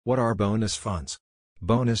What are bonus funds?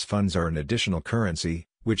 Bonus funds are an additional currency,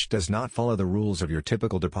 which does not follow the rules of your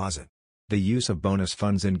typical deposit. The use of bonus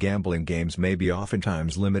funds in gambling games may be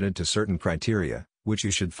oftentimes limited to certain criteria, which you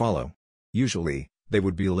should follow. Usually, they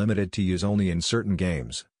would be limited to use only in certain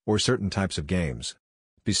games, or certain types of games.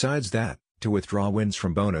 Besides that, to withdraw wins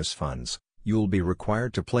from bonus funds, you will be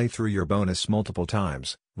required to play through your bonus multiple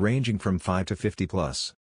times, ranging from 5 to 50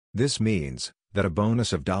 plus. This means that a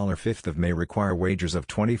bonus of $5 may require wagers of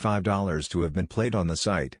 $25 to have been played on the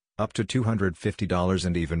site, up to $250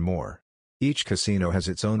 and even more. Each casino has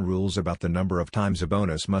its own rules about the number of times a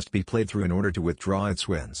bonus must be played through in order to withdraw its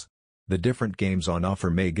wins. The different games on offer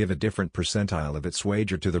may give a different percentile of its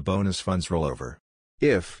wager to the bonus funds rollover.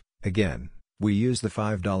 If, again, we use the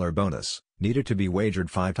 $5 bonus, needed to be wagered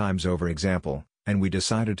 5 times over example, and we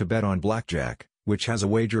decided to bet on blackjack, which has a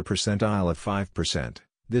wager percentile of 5%,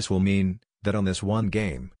 this will mean that on this one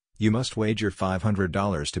game, you must wager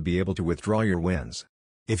 $500 to be able to withdraw your wins.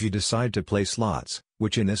 If you decide to play slots,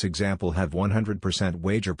 which in this example have 100%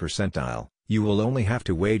 wager percentile, you will only have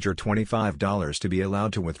to wager $25 to be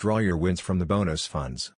allowed to withdraw your wins from the bonus funds.